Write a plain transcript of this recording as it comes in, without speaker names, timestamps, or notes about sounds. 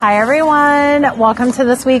Hi, everyone. Welcome to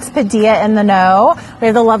this week's Padilla in the Know. We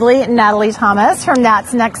have the lovely Natalie Thomas from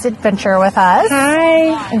Nat's Next Adventure with us. Hi.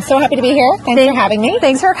 I'm so happy to be here. Thanks for having me.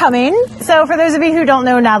 Thanks for coming. So for those of you who don't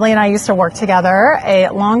know, Natalie and I used to work together a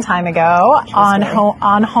long time ago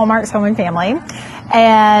on Hallmark's Home and Family.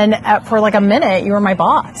 And for like a minute, you were my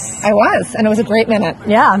boss. I was, and it was a great minute.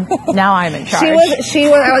 Yeah. Now I'm in charge. She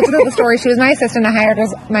was, I like to tell the story. She was my assistant. I hired her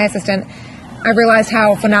as my assistant. I realized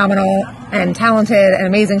how phenomenal and talented and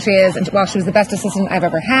amazing she is. And while she was the best assistant I've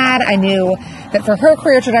ever had, I knew that for her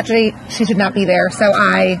career trajectory, she should not be there. So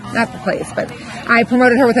not replaced, but I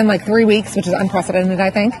promoted her within like 3 weeks, which is unprecedented,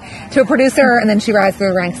 I think, to a producer. And then she rises through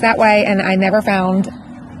the ranks that way. And I never found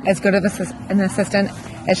as good of an assistant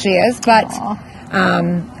as she is. But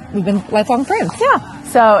we've been lifelong friends. Yeah.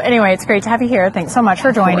 So anyway, it's great to have you here. Thanks so much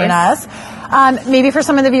for joining us. Maybe for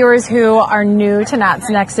some of the viewers who are new to Nat's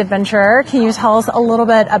Next Adventure, can you tell us a little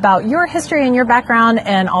bit about your history and your background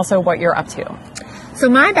and also what you're up to? So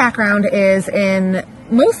my background is in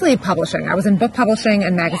mostly publishing. I was in book publishing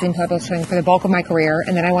and magazine publishing for the bulk of my career,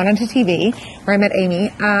 and then I went into TV where I met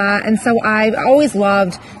Amy. And so I've always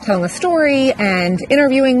loved telling a story and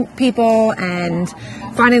interviewing people and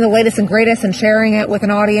finding the latest and greatest and sharing it with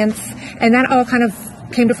an audience. And that all kind of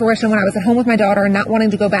came to fruition when I was at home with my daughter and not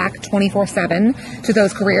wanting to go back 24/7 to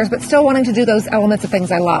those careers, but still wanting to do those elements of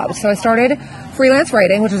things I loved. So I started freelance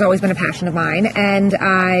writing, which has always been a passion of mine, and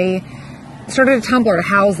I started a Tumblr to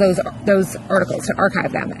house those articles, to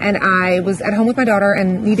archive them. And I was at home with my daughter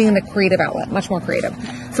and needing the creative outlet, much more creative.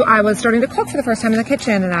 So I was starting to cook for the first time in the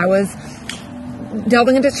kitchen, and I was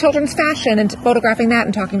delving into children's fashion and photographing that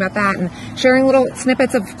and talking about that and sharing little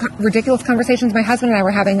snippets of ridiculous conversations my husband and I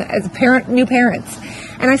were having as new parents.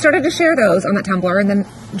 And I started to share those on that Tumblr, and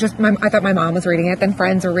then I thought my mom was reading it, then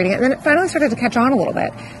friends were reading it, and then it finally started to catch on a little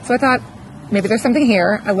bit. So I thought, maybe there's something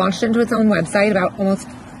here. I launched it into its own website about almost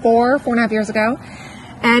four and a half years ago.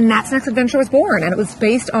 And Nat's Next Adventure was born, and it was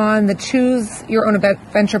based on the Choose Your Own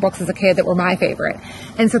Adventure books as a kid that were my favorite.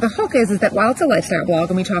 And so the hook is that while it's a lifestyle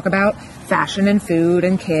blog and we talk about fashion and food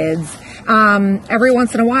and kids, every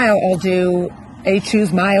once in a while I'll do a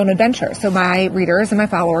Choose My Own Adventure. So my readers and my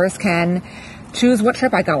followers can choose what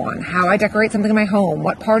trip I go on, how I decorate something in my home,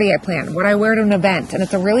 what party I plan, what I wear to an event. And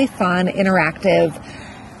it's a really fun, interactive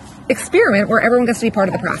experiment where everyone gets to be part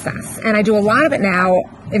of the process. And I do a lot of it now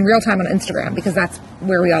in real time on Instagram because that's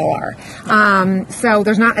where we all are. So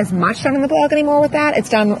there's not as much done on the blog anymore with that. It's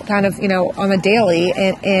done kind of, on the daily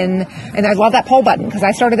and I love that poll button because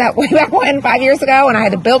I started that way back when 5 years ago, and I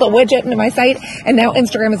had to build a widget into my site, and now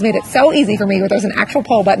Instagram has made it so easy for me where there's an actual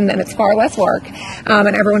poll button and it's far less work.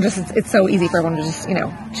 And everyone it's so easy for everyone to just,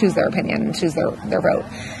 choose their opinion and choose their vote.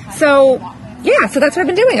 So yeah, so that's what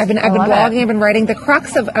I've been doing. I've been blogging, I've been writing. The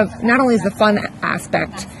crux of not only is the fun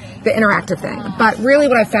aspect, the interactive thing, but really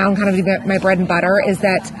what I found kind of my bread and butter is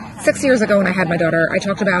that 6 years ago when I had my daughter, I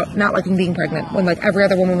talked about not liking being pregnant when like every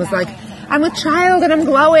other woman was like, I'm with child and I'm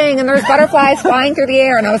glowing and there's butterflies flying through the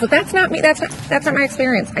air. And I was like, that's not me. That's not my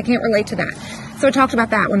experience. I can't relate to that. So I talked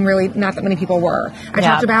about that when really not that many people were. I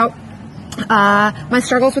talked about my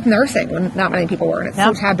struggles with nursing when not many people were, and it's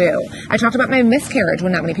so taboo. I talked about my miscarriage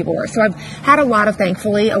when not many people were. So I've had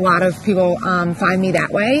thankfully, a lot of people find me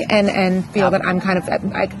that way and feel that I'm kind of,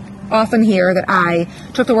 I often hear that I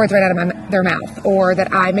took the words right out of their mouth, or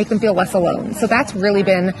that I make them feel less alone. So that's really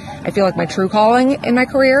been, I feel like, my true calling in my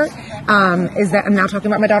career, is that I'm now talking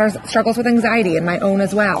about my daughter's struggles with anxiety and my own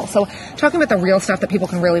as well. So talking about the real stuff that people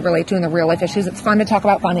can really relate to and the real life issues. It's fun to talk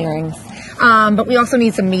about fun earrings. But we also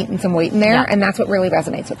need some meat and some weight in there, and that's what really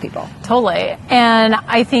resonates with people. Totally. And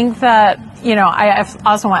I think that, I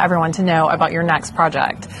also want everyone to know about your next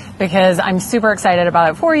project because I'm super excited about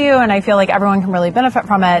it for you, and I feel like everyone can really benefit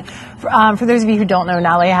from it. For those of you who don't know,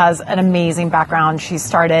 Natalie has an amazing background. She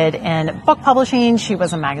started in book publishing. She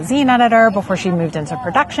was a magazine editor before she moved into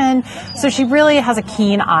production. So she really has a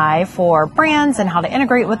keen eye for brands and how to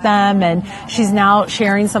integrate with them, and she's now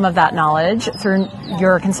sharing some of that knowledge through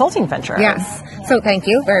your consulting venture. Yes. So thank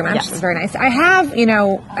you very much. Yes. It's very nice. I have,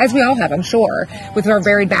 as we all have, I'm sure, with our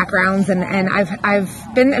varied backgrounds, and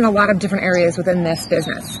I've been in a lot of different areas within this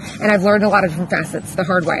business, and I've learned a lot of different facets the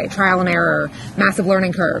hard way, trial and error, massive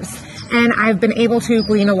learning curves, and I've been able to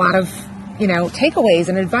glean a lot of, takeaways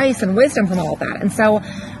and advice and wisdom from all of that. And so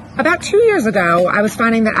about 2 years ago, I was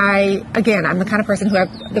finding that I'm the kind of person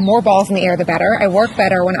who the more balls in the air, the better. I work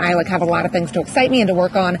better when I have a lot of things to excite me and to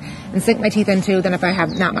work on and sink my teeth into than if I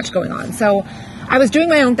have not much going on. So I was doing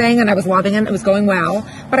my own thing and I was loving it. It was going well,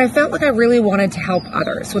 but I felt like I really wanted to help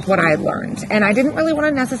others with what I had learned. And I didn't really want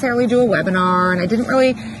to necessarily do a webinar, and I didn't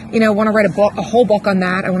really, want to write a whole book on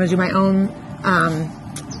that. I want to do my own,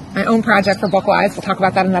 my own project for Bookwise. We'll talk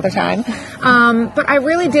about that another time. But I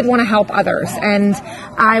really did want to help others. And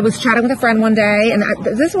I was chatting with a friend one day, and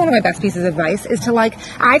this is one of my best pieces of advice, is to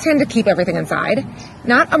I tend to keep everything inside.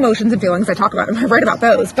 Not emotions and feelings, I talk about them, I write about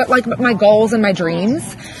those, but my goals and my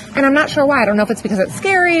dreams. And I'm not sure why. I don't know if it's because it's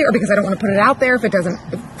scary or because I don't want to put it out there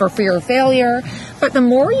for fear of failure. But the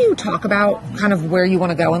more you talk about kind of where you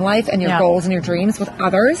want to go in life and your goals and your dreams with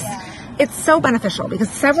others, it's so beneficial,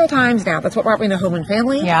 because several times now, that's what brought me to Home and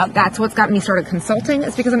Family. Yeah. That's what's got me started consulting.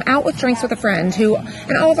 It's because I'm out with drinks with a friend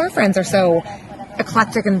and all of our friends are so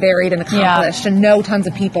eclectic and varied and accomplished and know tons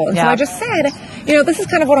of people. And so I just said, this is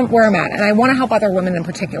kind of where I'm at, and I want to help other women in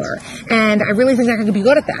particular. And I really think I could be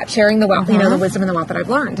good at that, sharing the wealth, the wisdom and the wealth that I've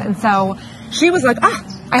learned. And so she was like,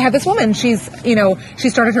 I have this woman. She's, she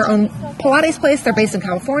started her own Pilates place. They're based in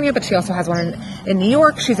California, but she also has one in New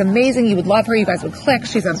York. She's amazing. You would love her. You guys would click.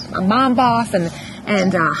 She's a mom boss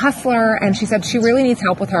and a hustler. And she said she really needs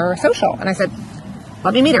help with her social. And I said,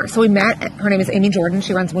 let me meet her. So we met. Her name is Amy Jordan.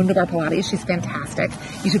 She runs Wunderbar Pilates. She's fantastic.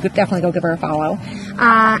 You should definitely go give her a follow.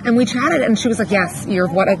 And we chatted, and she was like, yes, you're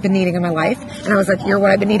what I've been needing in my life. And I was like, you're what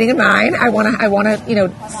I've been needing in mine. I want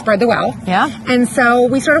to, spread the wealth. Yeah. And so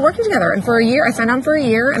we started working together. And for a year, I signed on for a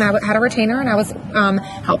year, and I had a retainer, and I was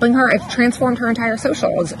helping her. I've transformed her entire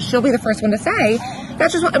socials. She'll be the first one to say,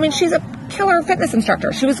 that's just she's a killer fitness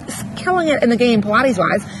instructor. She was killing it in the game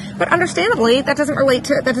Pilates-wise. But understandably, that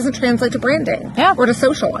doesn't translate to branding or to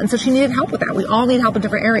social. And so she needed help with that. We all need help in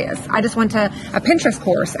different areas. I just went to a Pinterest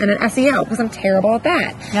course and an SEO because I'm terrible at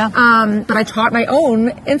that. Yeah. But I taught my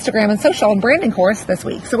own Instagram and social and branding course this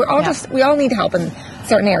week. So we all need help in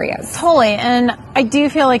certain areas. Totally. And I do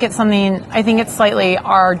feel like it's something, I think it's slightly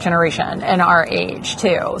our generation and our age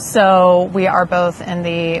too. So we are both in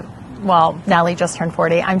Natalie just turned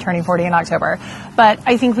 40. I'm turning 40 in October. But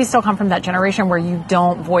I think we still come from that generation where you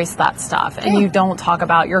don't voice that stuff and you don't talk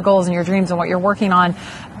about your goals and your dreams and what you're working on,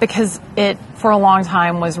 because it, for a long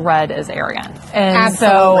time, was read as arrogant. And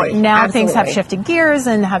so now things have shifted gears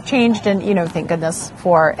and have changed, and, thank goodness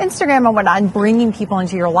for Instagram and whatnot, and bringing people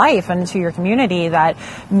into your life and into your community that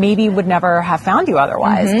maybe would never have found you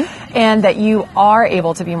otherwise. And that you are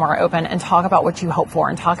able to be more open and talk about what you hope for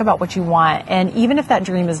and talk about what you want. And even if that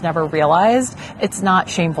dream is never realized, it's not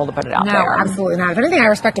shameful to put it out there. No, absolutely not. If anything, I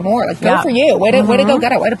respect it more. Go for you. Way to go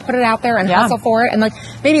get it. Way to put it out there and hustle for it. And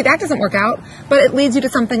maybe that doesn't work out, but it leads you to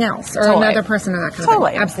something else or another person or that kind of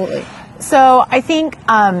thing. Absolutely. So I think,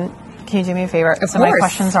 can you do me a favor? Of course. My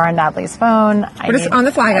questions are on Natalie's phone. We're just on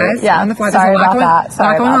the fly, guys. Yeah. On the fly. Sorry about that.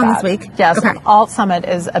 Sorry about that. This week. Yes. Okay. Alt Summit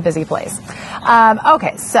is a busy place.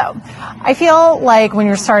 Okay. So I feel like when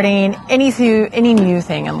you're starting any new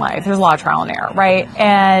thing in life, there's a lot of trial and error, right?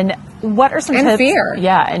 And what are some tips? Fear.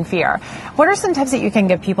 Yeah, and fear. What are some tips that you can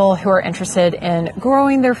give people who are interested in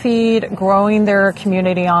growing their feed, growing their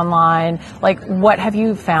community online? What have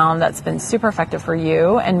you found that's been super effective for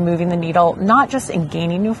you and moving the needle, not just in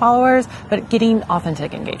gaining new followers, but getting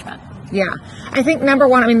authentic engagement? Yeah. I think number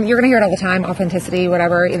one, you're going to hear it all the time, authenticity,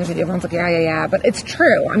 whatever. Everyone's like, yeah. But it's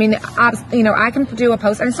true. I can do a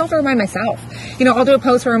post, and I still have to remind myself. I'll do a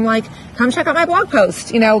post where I'm like, come check out my blog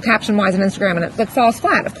post, caption-wise on Instagram, and it falls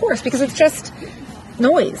flat, of course, because it's just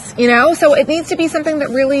noise, So it needs to be something that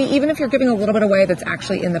really, even if you're giving a little bit away that's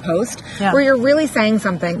actually in the post, where you're really saying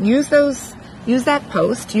something, use that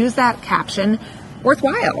post, use that caption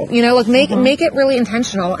worthwhile, make it really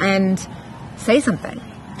intentional and say something.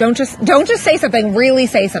 Don't just say something, really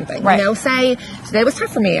say something. Right. Say, today was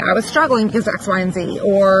tough for me. I was struggling because X, Y, and Z.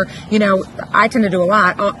 Or, I tend to do a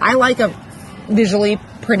lot. I like a visually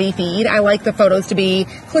pretty feed. I like the photos to be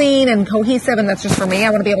clean and cohesive, and that's just for me. I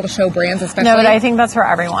want to be able to show brands especially. No, but I think that's for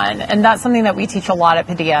everyone. And that's something that we teach a lot at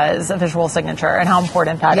Padilla, is a visual signature and how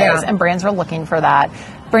important that is. And brands are looking for that.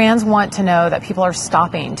 Brands want to know that people are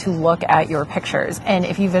stopping to look at your pictures. And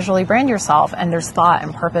if you visually brand yourself and there's thought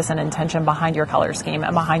and purpose and intention behind your color scheme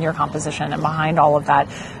and behind your composition and behind all of that,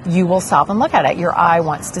 you will stop and look at it. Your eye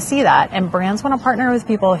wants to see that. And brands want to partner with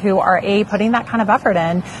people who are putting that kind of effort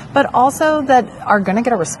in, but also that are going to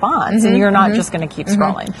get a response, and you're not just going to keep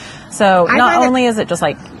scrolling. So not only is it just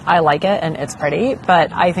I like it and it's pretty,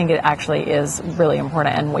 but I think it actually is really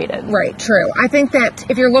important and weighted. Right, true. I think that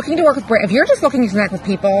if you're looking to work with brands, if you're just looking to connect with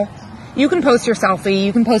people, you can post your selfie,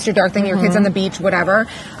 you can post your dark thing, your kids on the beach, whatever,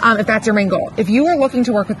 if that's your main goal. If you are looking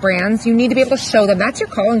to work with brands, you need to be able to show them that's your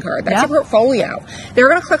calling card, that's your portfolio. They're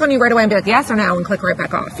going to click on you right away and be like, yes or no, and click right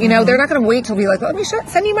back off. You know, they're not going to wait till be like, let me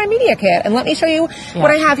send you my media kit and let me show you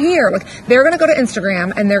what I have here. Like, they're going to go to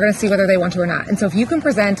Instagram and they're going to see whether they want to or not. And so if you can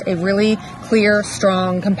present a really clear,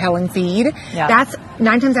 strong, compelling feed, that's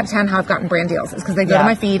 9 times out of 10 how I've gotten brand deals, is because they go to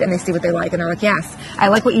my feed and they see what they like and they're like, yes, I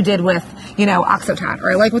like what you did with, you know, Oxotat,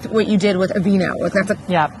 or I like what you did with Aveeno. Like, that's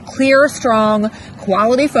a clear, strong,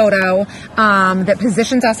 quality photo that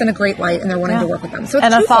positions us in a great light, and they're wanting to work with them. So it's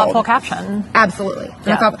and twofold. A thoughtful caption. Absolutely.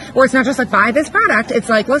 Where it's not just like, buy this product. It's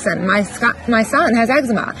like, listen, my son has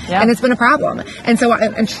eczema and it's been a problem. And so,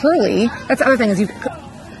 and truly, that's the other thing is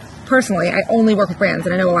personally, I only work with brands,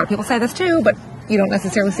 and I know a lot of people say this too, but you don't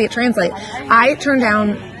necessarily see it translate. I turn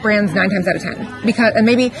down brands 9 times out of 10 because, and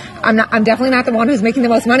maybe I'm definitely not the one who's making the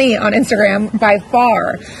most money on Instagram by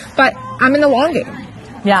far, but I'm in the long game.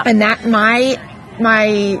 Yeah. And that my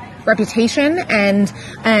reputation and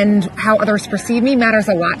how others perceive me matters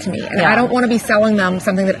a lot to me. And I don't want to be selling them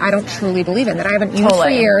something that I don't truly believe in, that I haven't used for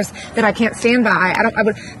years, that I can't stand by.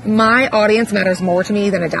 My audience matters more to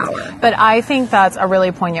me than $1. But I think that's a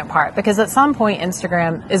really poignant part, because at some point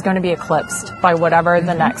Instagram is going to be eclipsed by whatever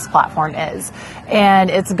the next platform is.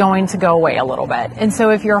 And it's going to go away a little bit. And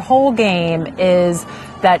so if your whole game is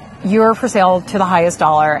that you're for sale to the highest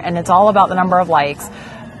dollar and it's all about the number of likes,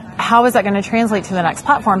 how is that going to translate to the next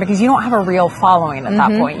platform? Because you don't have a real following at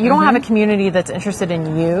that point. You don't have a community that's interested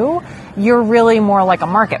in you. You're really more like a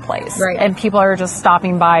marketplace. Right. And people are just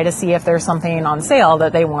stopping by to see if there's something on sale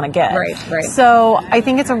that they want to get. Right. So I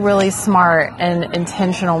think it's a really smart and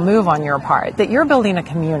intentional move on your part, that you're building a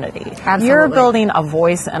community. Absolutely. You're building a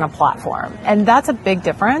voice and a platform. And that's a big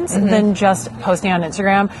difference than just posting on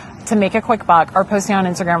Instagram to make a quick buck, or posting on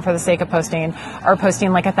Instagram for the sake of posting, or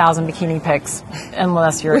posting like 1,000 bikini pics,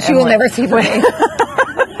 unless you're... Which you will never see from me.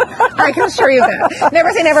 I can assure you that.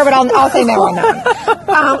 Never say never, but I'll say never on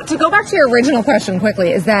that. To go back to your original question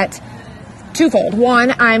quickly, is that twofold. One,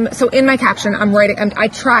 in my caption, I'm writing, I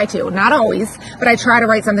try to, not always, but I try to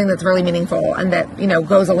write something that's really meaningful and that, you know,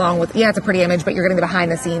 goes along with, it's a pretty image, but you're getting the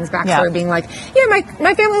behind the scenes backstory, being like,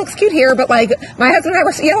 my family looks cute here, but like, my husband and I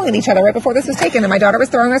were yelling at each other right before this was taken, and my daughter was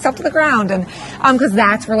throwing herself to the ground, and, cause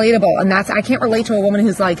that's relatable, and I can't relate to a woman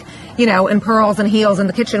who's like, you know, in pearls and heels in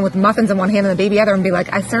the kitchen with muffins in one hand and the baby other, and be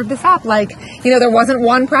like, I served this up, like, you know, there wasn't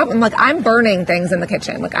one problem, like, I'm burning things in the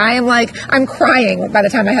kitchen, like, I'm crying by the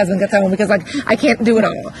time my husband gets home, because like, I can't do it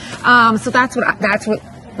all. So that's what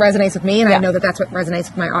resonates with me, and I know that that's what resonates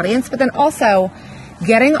with my audience. But then also,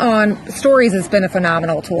 getting on stories has been a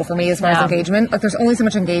phenomenal tool for me as far as engagement. Like, there's only so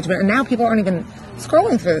much engagement, and now people aren't even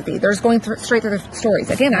scrolling through the feed. They're just going straight through the stories.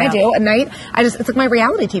 Again, I do at night. It's like my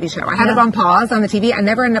reality TV show. I have it on pause on the TV. I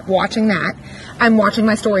never end up watching that. I'm watching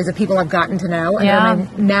my stories of people I've gotten to know, and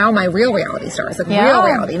then my real reality stars, like real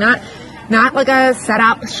reality, not like a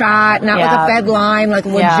setup shot, not like a fed line, like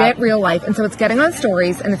legit real life. And so it's getting on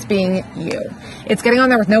stories and it's being you. It's getting on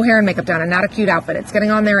there with no hair and makeup done and not a cute outfit. It's getting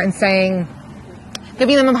on there and saying,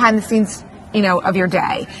 giving them a behind the scenes, you know, of your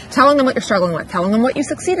day, telling them what you're struggling with, telling them what you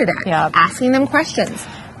succeeded at, asking them questions.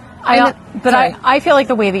 I feel like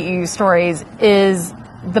the way that you use stories is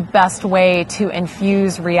the best way to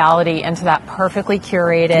infuse reality into that perfectly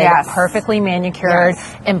curated, perfectly manicured,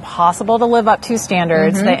 impossible to live up to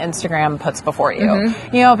standards that Instagram puts before you.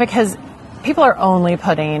 You know, because people are only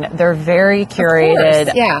putting their very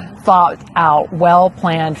curated, thought out,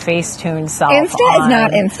 well-planned, face-tuned self Insta is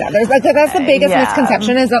not Insta. There's like, that's the biggest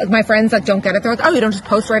misconception, is that, like, my friends like don't get it. They're like, oh, you don't just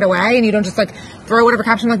post right away and you don't just like throw whatever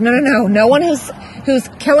caption. I'm like, no. No one who's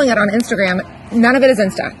killing it on Instagram, none of it is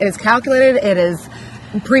Insta. It is calculated. It is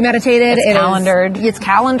premeditated. It's calendared. It's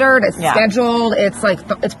calendared. It's scheduled. It's like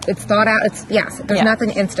it's thought out. There's nothing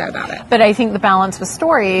Insta about it. But I think the balance with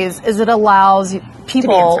stories is it allows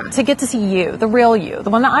people to get to see you, the real you, the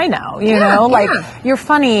one that I know. You know, like, you're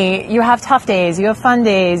funny. You have tough days. You have fun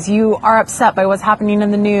days. You are upset by what's happening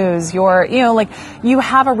in the news. You're, you know, like, you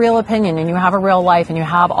have a real opinion and you have a real life and you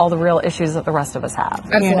have all the real issues that the rest of us have.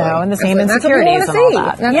 Absolutely. You know, and the same insecurities and all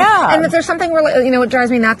that. And if there's something really, you know, it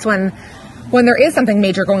drives me nuts when there is something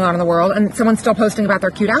major going on in the world and someone's still posting about their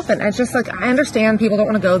cute outfit. And it's just like, I understand people don't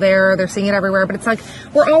want to go there. They're seeing it everywhere, but it's like,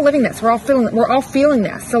 we're all living this. We're all feeling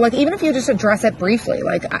this. So like, even if you just address it briefly,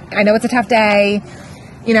 like, I know it's a tough day.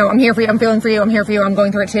 You know, I'm here for you. I'm feeling for you. I'm here for you. I'm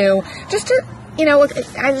going through it too. Just to, you know, look,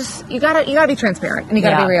 you gotta be transparent and you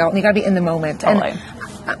gotta be real and you gotta be in the moment. Totally.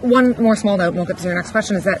 And one more small note, and we'll get to your next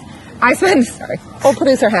question, is that I spend, old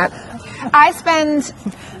producer hat. I spend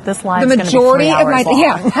this live the majority of my long.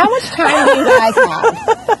 yeah. How much time do you guys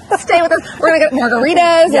have? Stay with us. We're gonna get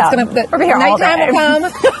margaritas. Yeah. It's gonna We'll be here all nighttime day.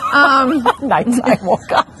 will come. Nighttime will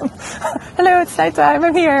come. Hello, it's nighttime.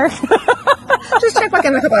 I'm here. Just check back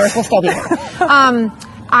in a couple hours. We'll still be here.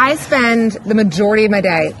 I spend the majority of my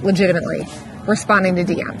day legitimately responding to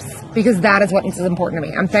DMs because that is what is important to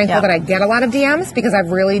me. I'm thankful that I get a lot of DMs because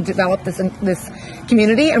I've really developed this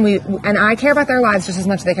community and I care about their lives just as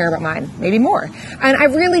much as they care about mine, maybe more. And I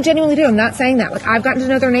really genuinely do. I'm not saying that. Like I've gotten to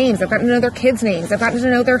know their names, I've gotten to know their kids' names, I've gotten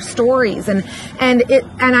to know their stories, and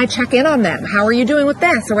I check in on them. How are you doing with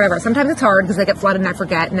this or whatever? Sometimes it's hard because they get flooded and I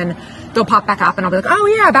forget, and then they'll pop back up and I'll be like, oh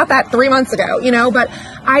yeah, about that 3 months ago, but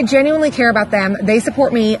I genuinely care about them. They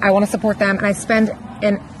support me. I want to support them, and I spend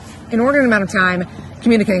an inordinate amount of time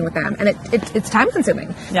communicating with them, and it's time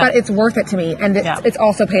consuming, but it's worth it to me, and it's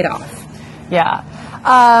also paid off. Yeah.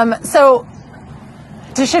 So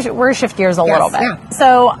to shift gears a little bit. Yeah.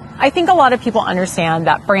 So I think a lot of people understand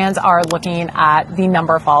that brands are looking at the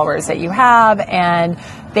number of followers that you have, and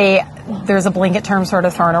there's a blanket term sort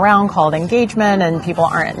of thrown around called engagement, and people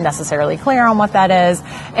aren't necessarily clear on what that is,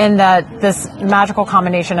 and that this magical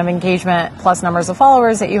combination of engagement plus numbers of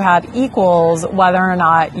followers that you have equals whether or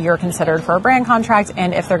not you're considered for a brand contract,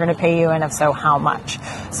 and if they're going to pay you, and if so, how much.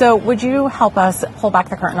 So would you help us pull back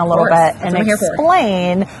the curtain a little bit and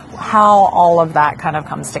explain how all of that kind of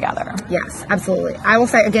comes together? Yes, absolutely. I will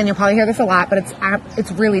say, again, you'll probably hear this a lot, but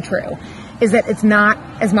it's really true, is that it's not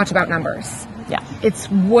as much about numbers. Yeah. It's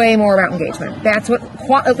way more about engagement. That's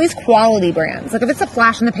what, at least quality brands. Like if it's a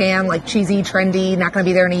flash in the pan, like cheesy, trendy, not going to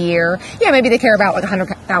be there in a year, yeah, maybe they care about like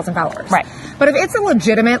 100,000 followers. Right. But if it's a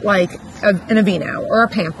legitimate, like an Aveeno or a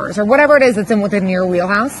Pampers or whatever it is that's within your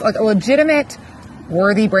wheelhouse, like a legitimate,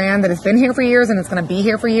 worthy brand that has been here for years and it's going to be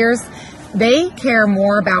here for years, they care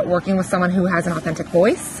more about working with someone who has an authentic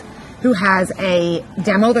voice, who has a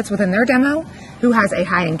demo that's within their demo, who has a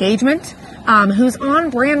high engagement, who's on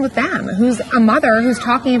brand with them, who's a mother who's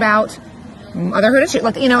talking about motherhood issues.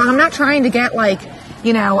 Like, I'm not trying to get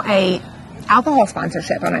a alcohol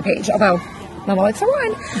sponsorship on my page, although Mama likes to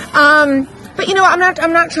wine. But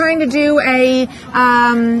I'm not trying to do a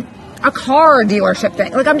car dealership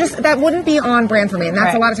thing. Like that wouldn't be on brand for me. And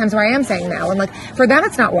that's a lot of times where I am saying no. And like for them,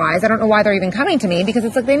 it's not wise. I don't know why they're even coming to me, because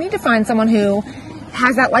it's like they need to find someone who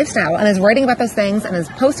has that lifestyle and is writing about those things and is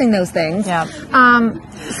posting those things. Yeah.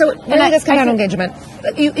 So it really does come down to engagement.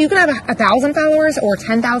 You can have 1,000 followers or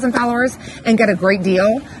 10,000 followers and get a great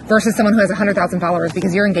deal versus someone who has 100,000 followers,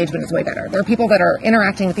 because your engagement is way better. There are people that are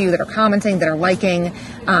interacting with you, that are commenting, that are liking.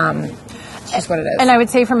 It's just what it is. And I would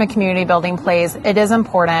say from a community building place, it is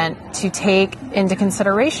important to take into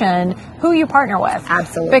consideration who you partner with.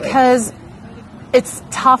 Absolutely. Because it's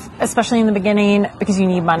tough, especially in the beginning, because you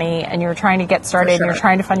need money and you're trying to get started and you're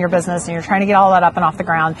trying to fund your business and you're trying to get all that up and off the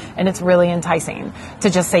ground. And it's really enticing to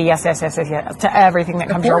just say yes to everything that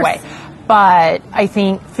comes your way. But I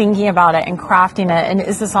think thinking about it and crafting it, and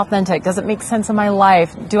is this authentic? Does it make sense in my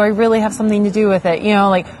life? Do I really have something to do with it?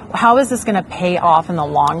 Like how is this going to pay off in the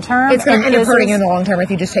long term? It's going to end up hurting you in the long term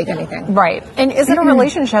if you just take anything. Right. And is it a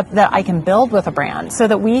relationship that I can build with a brand so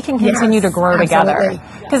that we can continue to grow together?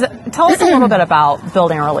 Because tell us a little bit about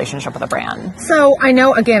building a relationship with a brand. So I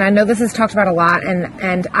know this is talked about a lot,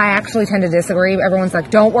 and I actually tend to disagree. Everyone's like,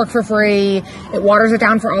 don't work for free. It waters it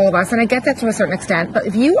down for all of us. And I get that to a certain extent. But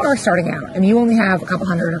if you are starting out and you only have a couple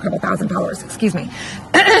hundred or a couple thousand followers,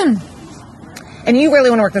 and you really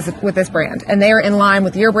want to work with this brand, and they are in line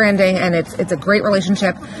with your branding, and it's a great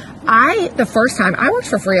relationship. The first time I worked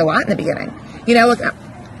for free a lot in the beginning.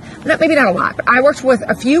 Maybe not a lot, but I worked with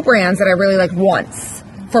a few brands that I really liked once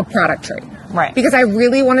for product trade. Right. Because I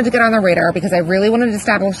really wanted to get on their radar, because I really wanted to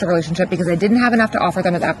establish a relationship, because I didn't have enough to offer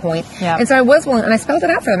them at that point. Yeah. And so I was willing, and I spelled it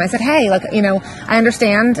out for them. I said, hey, I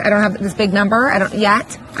understand I don't have this big number. I don't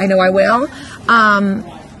yet. I know I will.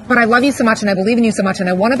 But I love you so much and I believe in you so much and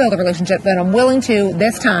I want to build a relationship that I'm willing to,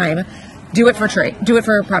 this time, do it for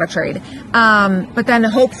product trade. But then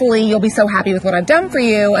hopefully you'll be so happy with what I've done for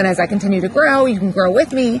you, and as I continue to grow, you can grow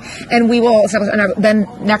with me, and we will establish, and then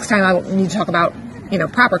next time I will need to talk about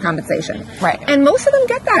proper compensation. Right. And most of them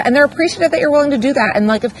get that, and they're appreciative that you're willing to do that. And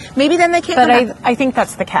if maybe then they can't. But I think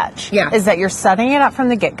that's the catch. Yeah. Is that you're setting it up from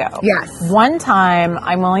the get-go. Yes. One time,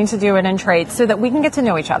 I'm willing to do it in trade so that we can get to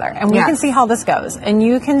know each other and we can see how this goes. And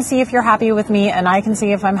you can see if you're happy with me, and I can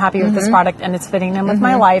see if I'm happy with this product and it's fitting in with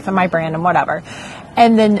my life and my brand and whatever.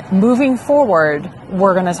 And then moving forward,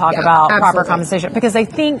 we're going to talk about proper compensation, because I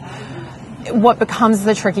think what becomes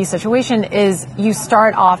the tricky situation is you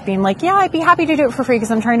start off being like, yeah, I'd be happy to do it for free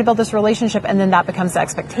because I'm trying to build this relationship. And then that becomes the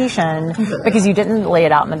expectation because you didn't lay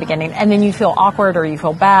it out in the beginning. And then you feel awkward or you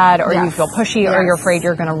feel bad or you feel pushy or you're afraid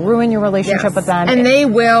you're going to ruin your relationship with them. And they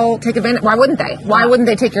will take advantage. Why wouldn't they? Why wouldn't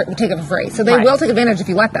they take it for free? So they will take advantage if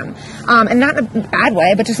you let them. And not in a bad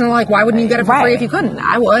way, but just in like, why wouldn't you get it for free if you couldn't?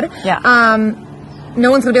 I would. Yeah. No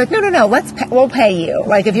one's going to be like, no, we'll pay you.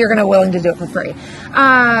 Like if you're going to willing to do it for free.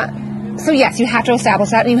 So yes, you have to establish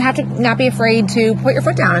that, and you have to not be afraid to put your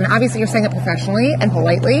foot down. And obviously, you're saying it professionally and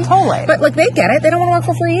politely. Totally. But like they get it; they don't want to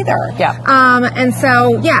work for free either. Yeah. And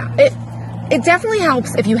so it definitely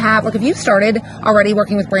helps if you have if you started already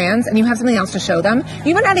working with brands and you have something else to show them.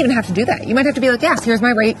 You might not even have to do that. You might have to be like, yes, here's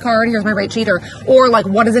my rate card, here's my rate sheet, or like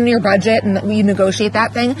what is in your budget, and you negotiate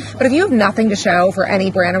that thing. But if you have nothing to show for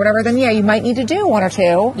any brand or whatever, then you might need to do one or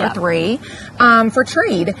two or three for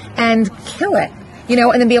trade and kill it.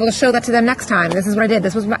 And then be able to show that to them next time. This is what I did.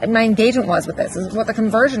 This was my engagement was with this. This is what the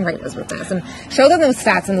conversion rate was with this. And show them those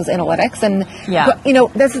stats and those analytics. And,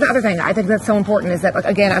 this is the other thing I think that's so important is that,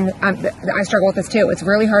 again, I struggle with this too. It's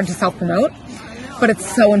really hard to self-promote, but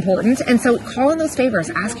it's so important. And so call in those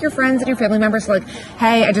favors. Ask your friends and your family members,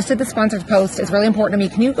 hey, I just did the sponsored post. It's really important to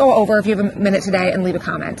me. Can you go over if you have a minute today and leave a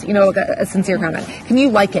comment? A sincere comment. Can you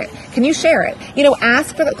like it? Can you share it?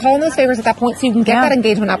 Ask for call in those favors at that point so you can get that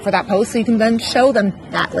engagement up for that post so you can then show them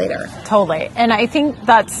that later. Totally. And I think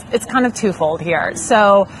it's kind of twofold here.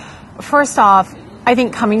 So first off, I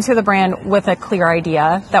think coming to the brand with a clear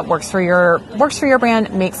idea that works for your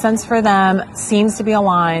brand, makes sense for them, seems to be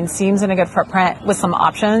aligned, seems in a good footprint with some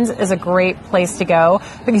options is a great place to go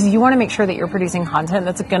because you want to make sure that you're producing content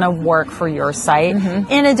that's going to work for your site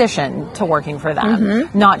in addition to working for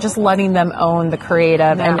them, not just letting them own the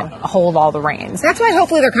creative and hold all the reins. That's why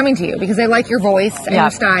hopefully they're coming to you because they like your voice and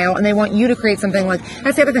your style and they want you to create something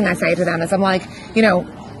that's the other thing I say to them is I'm like,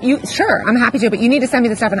 I'm happy to, but you need to send me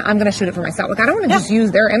the stuff and I'm going to shoot it for myself. I don't want to just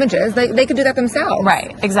use their images. They could do that themselves.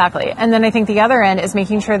 Right, exactly. And then I think the other end is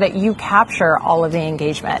making sure that you capture all of the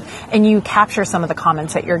engagement and you capture some of the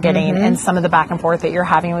comments that you're getting and some of the back and forth that you're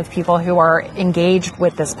having with people who are engaged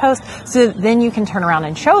with this post. So then you can turn around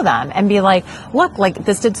and show them and be like, look,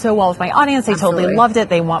 this did so well with my audience. They totally loved it.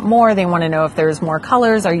 They want more. They want to know if there's more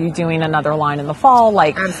colors. Are you doing another line in the fall?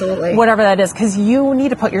 Absolutely. Whatever that is, because you need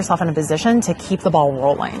to put yourself in a position to keep the ball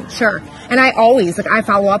rolling. Sure. And I always, I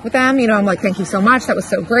follow up with them, I'm like, thank you so much. That was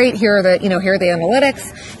so great. Here are the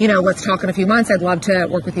analytics, let's talk in a few months. I'd love to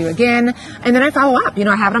work with you again. And then I follow up,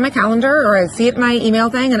 I have it on my calendar or I see it in my email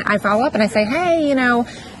thing and I follow up and I say, hey,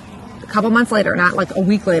 a couple months later, not a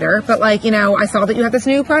week later, but I saw that you have this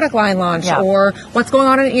new product line launched or what's going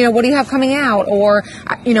on, what do you have coming out? Or,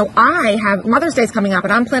 I have Mother's Day's coming up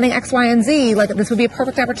and I'm planning X, Y, and Z. This would be a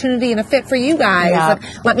perfect opportunity and a fit for you guys. Yeah.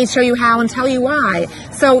 Let me show you how and tell you why.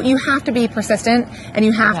 So you have to be persistent and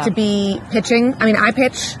you have to be pitching. I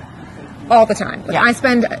pitch all the time. I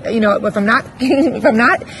spend, if I'm not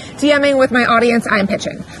DMing with my audience, I am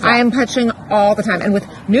pitching. Yeah. I am pitching all the time and with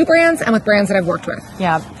new brands and with brands that I've worked with.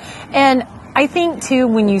 Yeah. And I think too,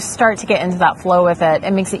 when you start to get into that flow with it,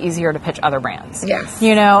 it makes it easier to pitch other brands. Yes.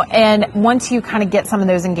 And once you kind of get some of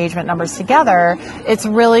those engagement numbers together, it's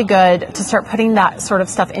really good to start putting that sort of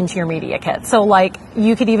stuff into your media kit. So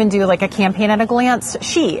you could even do a campaign at a glance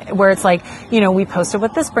sheet where it's we posted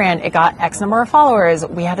with this brand, it got X number of followers,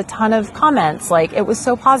 we had a ton of comments, it was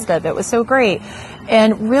so positive, it was so great,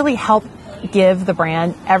 and really help give the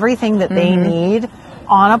brand everything that they need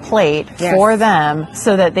on a plate for them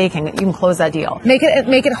so that you can close that deal. Make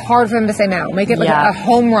it hard for them to say no. Make it a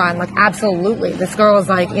home run. Absolutely. This girl is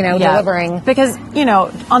delivering. Because,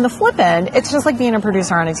 on the flip end, it's just like being a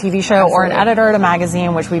producer on a TV show or an editor at a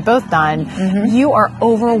magazine, which we've both done. You are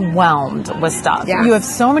overwhelmed with stuff. Yeah. You have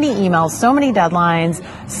so many emails, so many deadlines,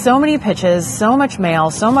 so many pitches, so much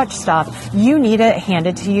mail, so much stuff. You need it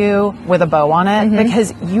handed to you with a bow on it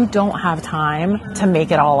because you don't have time to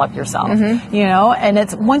make it all up yourself. And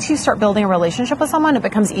it's once you start building a relationship with someone, it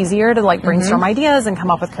becomes easier to brainstorm ideas and come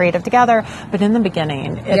up with creative together. But in the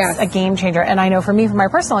beginning, it's a game changer. And I know for me, from my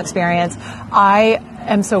personal experience, I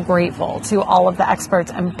am so grateful to all of the experts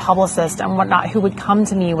and publicists and whatnot who would come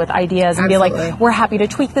to me with ideas and be like, we're happy to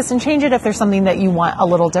tweak this and change it if there's something that you want a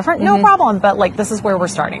little different. No problem. But this is where we're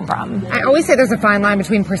starting from. I always say there's a fine line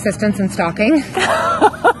between persistence and stalking.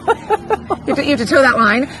 You have to toe that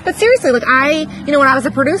line. But seriously, when I was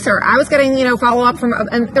a producer, I was getting, follow up from,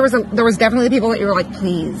 and there was definitely people that you were like,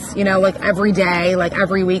 please, every day,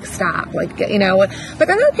 every week, stop, but then there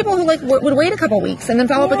were people who would wait a couple weeks and then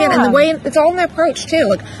follow up again. And the way it's all in the approach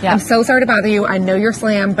too. I'm so sorry to bother you. I know you're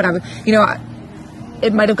slammed, but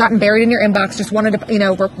it might have gotten buried in your inbox, just wanted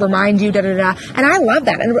to, remind you, da-da-da. And I love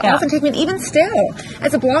that. And it often takes me, and even still,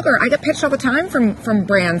 as a blogger, I get pitched all the time from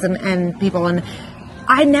brands and people. And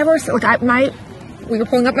I never, we were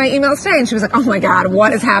pulling up my emails today, and she was like, oh my God,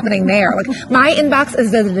 what is happening there? Like, my inbox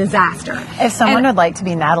is a disaster. If someone would like to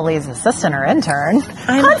be Natalie's assistant or intern,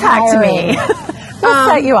 contact me. We'll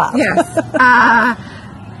set you up. Yes.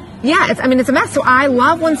 It's a mess. So I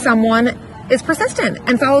love when someone is persistent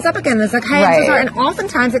and follows up again. It's like, hey, I'm so sorry. And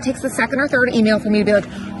oftentimes it takes the second or third email for me to be like,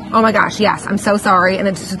 oh my gosh, yes, I'm so sorry. And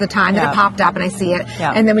it's just the time that it popped up and I see it.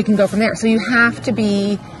 Yeah. And then we can go from there. So you have to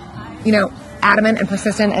be, adamant and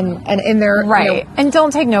persistent and in there. Right. And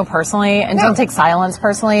don't take no personally, and don't take silence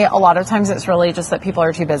personally. A lot of times it's really just that people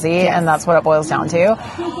are too busy, and that's what it boils down to.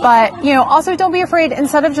 But, also don't be afraid.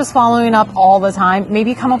 Instead of just following up all the time,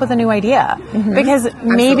 maybe come up with a new idea. Mm-hmm. Because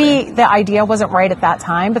maybe the idea wasn't right at that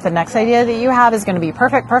time, but the next idea that you have is going to be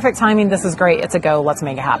perfect timing. This is great. It's a go. Let's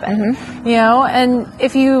make it happen. Mm-hmm. And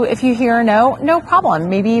if you hear a no problem.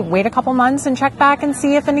 Maybe wait a couple months and check back and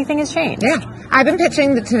see if anything has changed. Yeah. I've been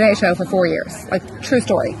pitching the Today Show for 4 years. Like, true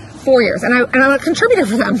story. 4 years. And I'm a contributor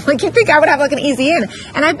for them. Like, you'd think I would have like an easy in.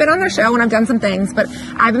 And I've been on their show and I've done some things, but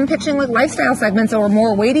I've been pitching like lifestyle segments or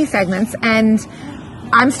more weighty segments, and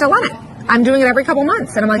I'm still on it. I'm doing it every couple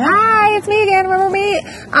months. And I'm like, hi, it's me again. Remember me?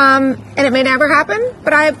 And it may never happen,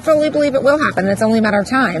 but I fully believe it will happen. And it's only a matter of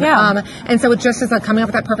time. Yeah. And so it just is like coming up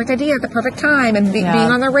with that perfect idea at the perfect time and being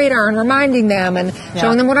on their radar and reminding them and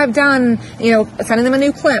showing them what I've done, sending them a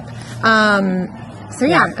new clip.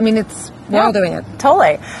 We're all doing it.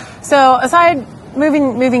 Totally. So aside,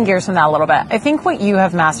 moving gears from that a little bit, I think what you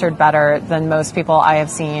have mastered better than most people I have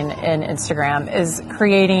seen in Instagram is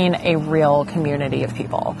creating a real community of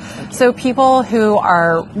people. So people who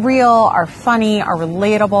are real, are funny, are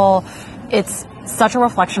relatable. It's such a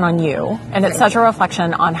reflection on you, and it's such a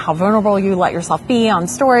reflection on how vulnerable you let yourself be on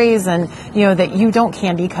stories, and that you don't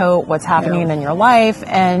candy coat what's happening in your life.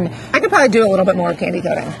 And I could probably do a little bit more candy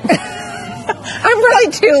coating. I'm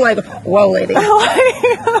really too whoa, lady.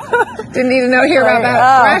 Didn't even hear about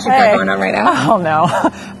that rash you've got going on right now. Oh no,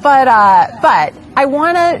 but I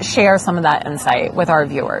want to share some of that insight with our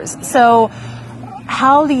viewers. So,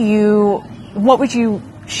 what would you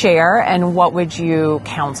share, and what would you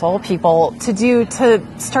counsel people to do to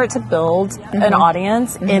start to build an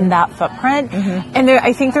audience in that footprint? And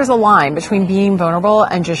I think there's a line between being vulnerable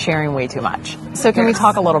and just sharing way too much. So can we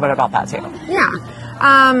talk a little bit about that too? Yeah.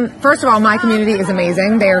 First of all, my community is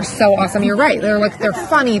amazing. They are so awesome. You're right. They're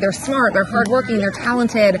funny, they're smart, they're hardworking, they're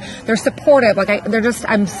talented, they're supportive.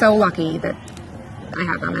 I'm so lucky that I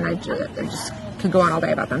have them, and I just could go on all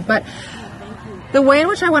day about them. But the way in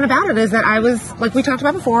which I went about it is that I was, like we talked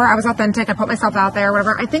about before, I was authentic. I put myself out there,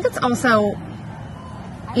 whatever. I think it's also,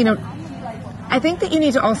 I think that you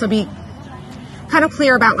need to also be kind of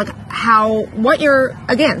clear about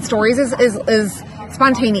stories is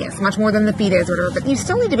spontaneous, much more than the feed is or whatever, but you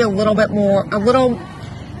still need to be a little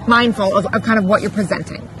mindful of kind of what you're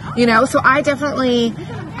presenting, So I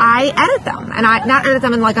edit them, and I not edit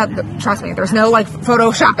them in trust me, there's no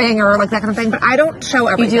photoshopping or that kind of thing, but I don't show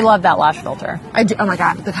everything. You do love that lash filter. I do. Oh my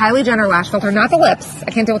God, the Kylie Jenner lash filter, not the lips.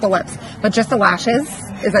 I can't deal with the lips, but just the lashes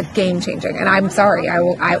is game changing. And I'm sorry,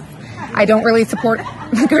 I don't really support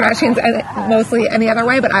the Kardashians mostly any other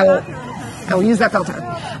way, but I will use that filter.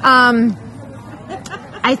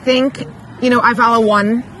 I think, I follow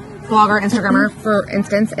one blogger, Instagrammer, for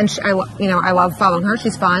instance, and I love following her.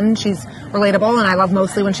 She's fun, she's relatable, and I love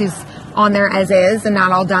mostly when she's on there as is and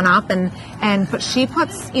not all done up. But she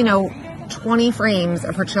puts, 20 frames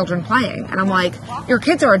of her children playing, and I'm like, your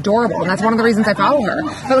kids are adorable, and that's one of the reasons I follow her.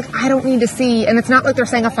 But I don't need to see, and it's not like they're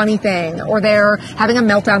saying a funny thing, or they're having a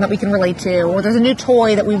meltdown that we can relate to, or there's a new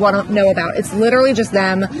toy that we want to know about. It's literally just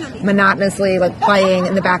them monotonously playing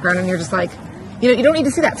in the background, and you're just like, you don't need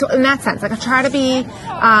to see that. So in that sense, I try to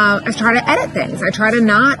edit things. I try to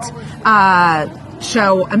not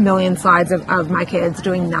show a million slides of my kids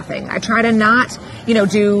doing nothing. I try to not,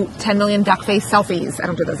 do 10 million duck face selfies. I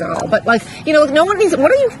don't do those at all. But no one needs,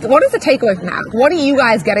 what is the takeaway from that? What are you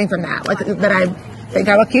guys getting from that? That I think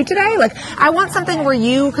I look cute today? I want something where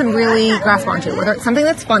you can really grasp onto, whether it's something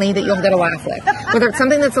that's funny that you'll get a laugh with, whether it's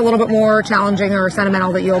something that's a little bit more challenging or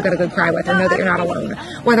sentimental that you'll get a good cry with and know that you're not alone,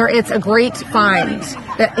 whether it's a great find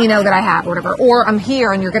that, that I have or whatever, or I'm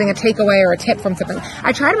here and you're getting a takeaway or a tip from something.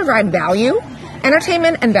 I try to provide value,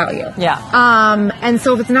 entertainment and value. Yeah. And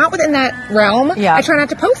so if it's not within that realm, I try not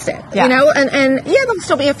to post it, and there'll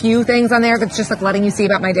still be a few things on there that's just letting you see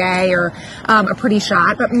about my day or a pretty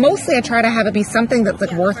shot, but mostly I try to have it be something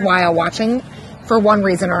that's worthwhile watching for one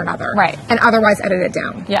reason or another. Right. And otherwise edit it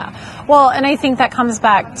down. Yeah. Well, and I think that comes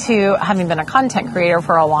back to having been a content creator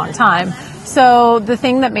for a long time. So the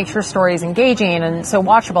thing that makes your stories engaging and so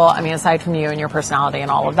watchable, I mean, aside from you and your personality and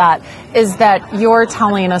all of that, is that you're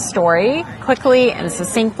telling a story quickly and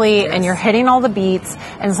succinctly, and you're hitting all the beats.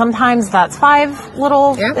 And sometimes that's 5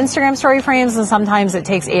 little Instagram story frames, and sometimes it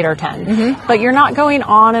takes 8 or 10. But you're not going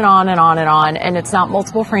on and on and on and on, and it's not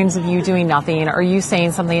multiple frames of you doing nothing or you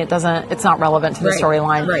saying something it's not relevant to the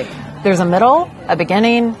storyline. Right. There's a middle, a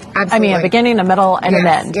beginning. Absolutely. I mean, a beginning, a middle, and an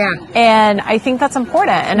end. Yeah. And I think that's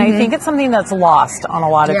important. And I think it's something that's lost on a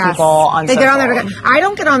lot of people on They social. get on there. I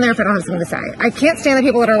don't get on there if I don't have something to say. I can't stand the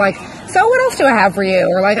people that are like, so what else do I have for you?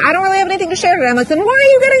 Or like, I don't really have anything to share today. I'm like, then why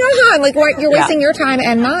are you getting on? Like, what? You're wasting your time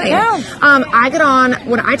and mine. Yeah. I get on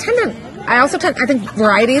when I think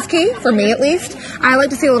variety is key, for me at least. I like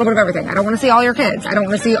to see a little bit of everything. I don't want to see all your kids. I don't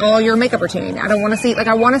want to see all your makeup routine. I don't want to see,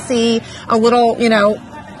 I want to see a little,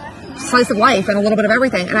 slice of life and a little bit of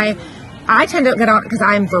everything. And I tend to get on because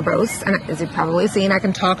I'm verbose, and as you've probably seen, I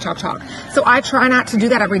can talk. So I try not to do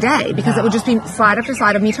that every day because it would just be slide after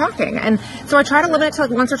slide of me talking. And so I try to limit it to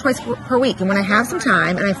like once or twice per week. And when I have some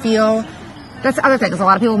time and I feel, that's the other thing, is a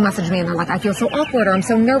lot of people message me and they're like, I feel so awkward or I'm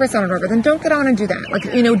so nervous on it, whatever. Then don't get on and do that. Like,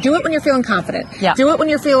 do it when you're feeling confident. Yeah. Do it when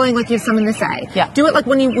you're feeling like you have something to say. Yeah. Do it like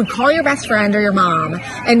when you would call your best friend or your mom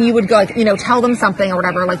and you would go tell them something or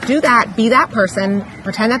whatever. Like, do that, be that person,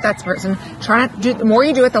 pretend that that's the person. Try not to do, the more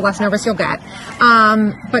you do it, the less nervous you'll get.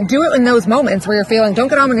 But do it in those moments where you're feeling, don't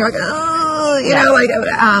get on when you're like,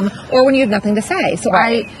 or when you have nothing to say. So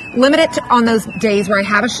I limit it on those days where I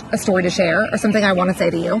have a story to share or something I want to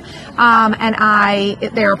say to you. And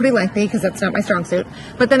they are pretty lengthy because that's not my strong suit,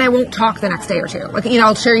 but then I won't talk the next day or two. Like,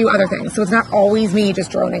 I'll share you other things. So it's not always me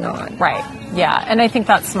just droning on. Right. Yeah. And I think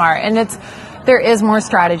that's smart. And there is more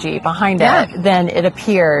strategy behind it than it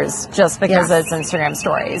appears just because it's Instagram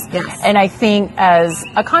stories. Yes. And I think as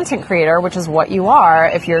a content creator, which is what you are,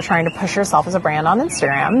 if you're trying to push yourself as a brand on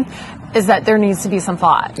Instagram, is that there needs to be some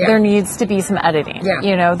thought. Yeah. There needs to be some editing.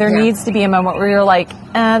 Yeah. There needs to be a moment where you're like,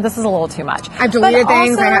 this is a little too much. I've deleted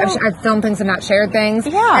things. Also, I've filmed things and not shared things.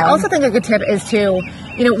 Yeah. I also think a good tip is to,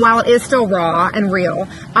 while it is still raw and real,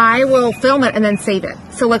 I will film it and then save it.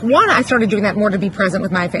 So I started doing that more to be present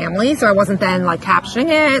with my family. So I wasn't then captioning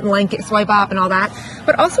it, link it, swipe up and all that.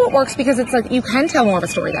 But also it works because it's you can tell more of a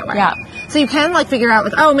story that way. Yeah. So you can figure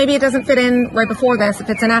out maybe it doesn't fit in right before this, it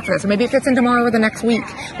fits in after this, or maybe it fits in tomorrow or the next week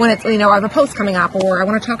when it's, I have a post coming up or I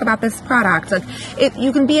want to talk about this product.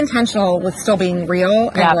 You can be intentional with still being real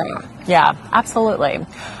and raw. Yeah, absolutely.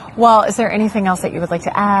 Well, is there anything else that you would like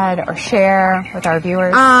to add or share with our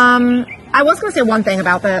viewers? I was going to say one thing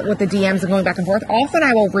about with the DMs and going back and forth. Often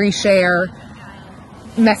I will reshare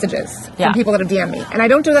messages from people that have DM'd me. And I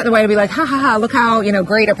don't do that in a way to be like, ha ha ha, look how,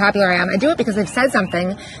 great or popular I am. I do it because they've said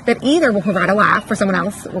something that either will provide a laugh for someone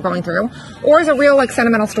else that we're going through, or is a real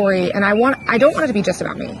sentimental story. And I don't want it to be just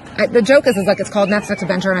about me. The joke is it's called Next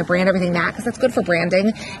Adventure and I brand everything that because that's good for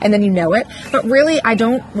branding and then it. But really, I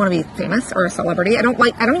don't want to be famous or a celebrity. I don't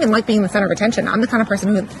even like being the center of attention. I'm the kind of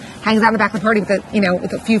person who hangs out in the back of the party with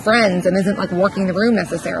with a few friends and isn't working the room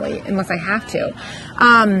necessarily unless I have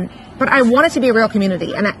to. But I want it to be a real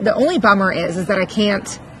community. And the only bummer is that I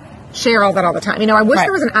can't share all that all the time. I wish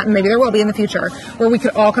there was maybe there will be in the future, where we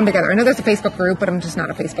could all come together. I know there's a Facebook group, but I'm just not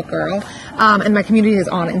a Facebook girl. And my community is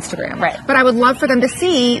on Instagram. Right. But I would love for them to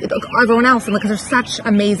see everyone else, because there's such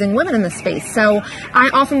amazing women in this space. So I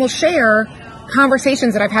often will share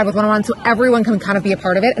conversations that I've had with one-on-one so everyone can kind of be a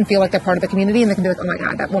part of it and feel like they're part of the community, and they can be like, oh my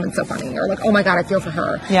God, that woman's so funny, or oh my God, I feel for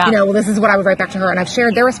her. Yeah. This is what I would write back to her, and I've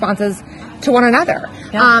shared their responses to one another.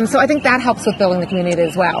 Yeah. So I think that helps with building the community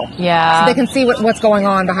as well. Yeah. So they can see what's going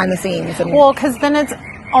on behind the scenes. Well, because then it's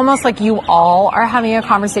almost like you all are having a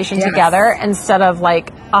conversation together instead of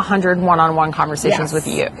 100 one-on-one conversations with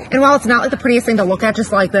you. And while it's not the prettiest thing to look at, just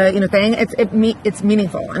the thing, it's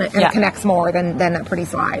meaningful and it connects more than a pretty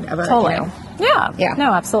slide of a Totally. Yeah.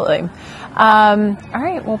 No, absolutely. All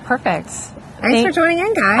right. Well, perfect. Thanks for joining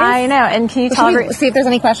in, guys. I know. And can you tell see if there's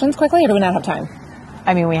any questions quickly, or do we not have time?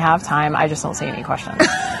 I mean, we have time. I just don't see any questions.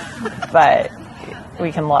 But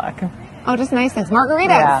we can look. Oh, just nice things.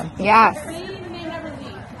 Margaritas. Yeah. Yes.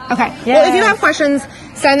 Okay. Yay. Well, if you have questions,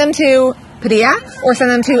 send them to Padilla or send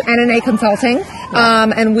them to NNA Consulting.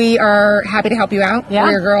 And we are happy to help you out. Yeah.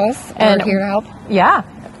 We're your girls. And we're here to help. Yeah.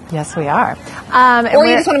 Yes, we are. Or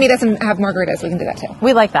you just want to meet us and have margaritas. We can do that too.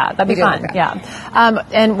 We like that. That'd be fun. Like that. Yeah.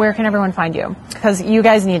 And where can everyone find you? Because you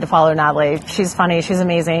guys need to follow Natalie. She's funny. She's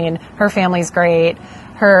amazing. Her family's great.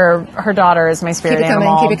 her daughter is my spirit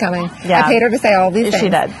animal. Keep it coming. Yeah. I paid her to say all these things. She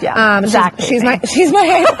did. Yeah. Exactly. She's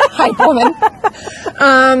my hype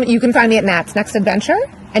woman. You can find me at Nat's Next Adventure,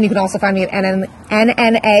 and you can also find me at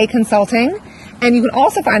NNA Consulting. And you can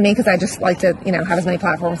also find me, because I just like to, have as many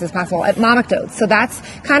platforms as possible, at Momicdotes. So that's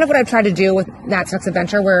kind of what I've tried to do with Nat's Next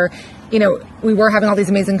Adventure, where, we were having all these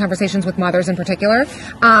amazing conversations with mothers in particular,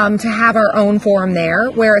 to have our own forum there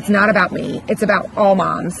where it's not about me. It's about all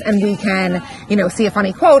moms. And we can, see a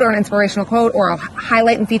funny quote or an inspirational quote, or I'll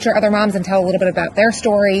highlight and feature other moms and tell a little bit about their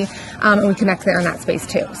story. And we connect there in that space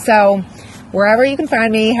too. So wherever you can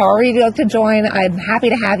find me, however you'd like to join, I'm happy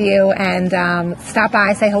to have you. And stop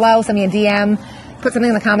by, say hello, send me a DM, put something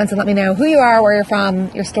in the comments and let me know who you are, where you're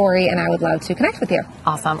from, your story, and I would love to connect with you.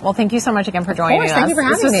 Awesome. Well, thank you so much again for joining us. Thank you for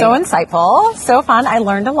having me. This was so insightful, so fun. I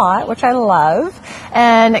learned a lot, which I love.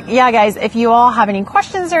 And yeah, guys, if you all have any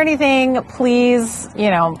questions or anything, please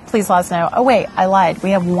let us know. Oh, wait, I lied.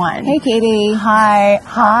 We have one. Hey, Katie. Hi.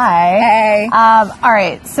 Hey. All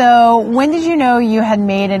right. So when did you know you had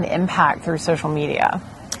made an impact through social media?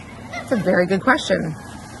 That's a very good question,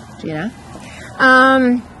 Gina.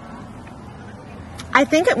 I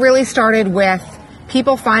think it really started with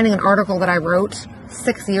people finding an article that I wrote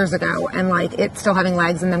 6 years ago and it still having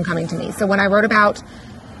legs and them coming to me. So when I wrote about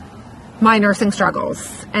my nursing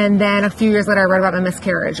struggles, and then a few years later I wrote about a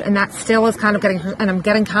miscarriage, and that still is kind of and I'm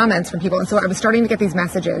getting comments from people. And so I was starting to get these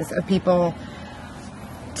messages of people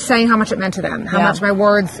saying how much it meant to them, how much my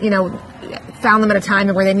words, found them at a time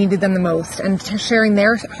where they needed them the most, and sharing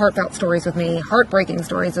their heartfelt stories with me, heartbreaking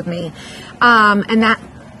stories with me. And that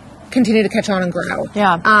continue to catch on and grow.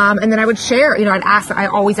 Yeah. And then I would share, I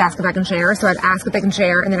always ask if I can share. So I'd ask if they can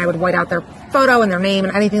share, and then I would white out their photo and their name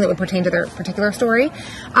and anything that would pertain to their particular story.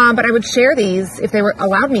 But I would share these, if they were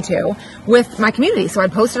allowed me to, with my community. So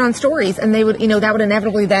I'd post it on stories, and they would, that would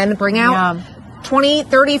inevitably then bring out 20,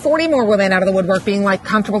 30, 40 more women out of the woodwork being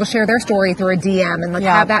comfortable to share their story through a DM and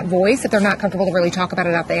have that voice if they're not comfortable to really talk about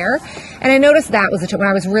it out there. And I noticed that was when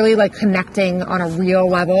I was really connecting on a real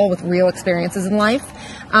level with real experiences in life.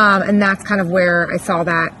 And that's kind of where I saw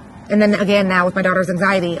that. And then again, now with my daughter's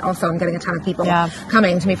anxiety, also I'm getting a ton of people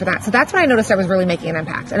coming to me for that. So that's when I noticed I was really making an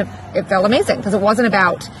impact. And it felt amazing because it wasn't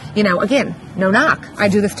about, again, no knock. I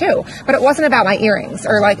do this too. But it wasn't about my earrings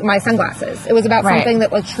or my sunglasses. It was about something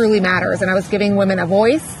that truly matters. And I was giving women a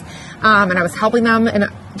voice. And I was helping them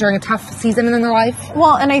during a tough season in their life.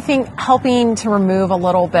 Well, and I think helping to remove a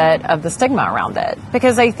little bit of the stigma around it.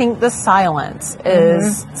 Because I think the silence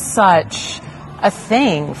is such a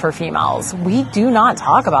thing for females. We do not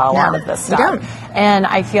talk about a lot of this stuff. We don't. And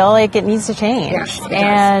I feel like it needs to change. Yes,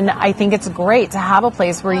 and I think it's great to have a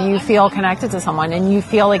place where you feel connected to someone and you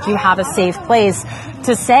feel like you have a safe place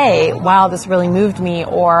to say, wow, this really moved me,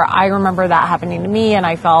 or I remember that happening to me and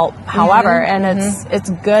I felt however, and it's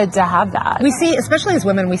good to have that. We see, especially as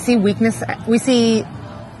women, we see weakness, we see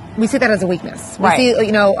that as a weakness. We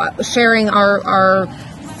see, sharing our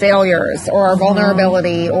failures or our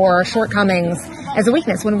vulnerability or our shortcomings as a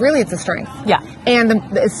weakness when really it's a strength. Yeah.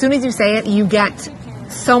 And as soon as you say it, you get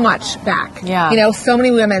so much back. Yeah. So many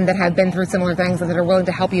women that have been through similar things and that are willing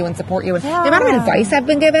to help you and support you. And the amount of advice I've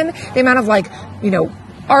been given, the amount of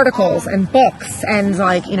articles and books and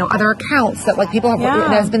other accounts that people have, it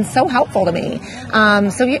has been so helpful to me.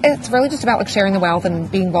 So it's really just about sharing the wealth and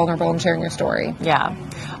being vulnerable and sharing your story. Yeah.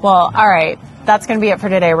 Well, all right. That's going to be it for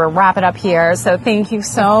today. We'll wrap it up here. So thank you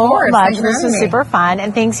so much. This was super fun.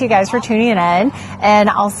 And thanks you guys for tuning in. And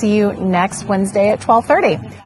I'll see you next Wednesday at 12:30.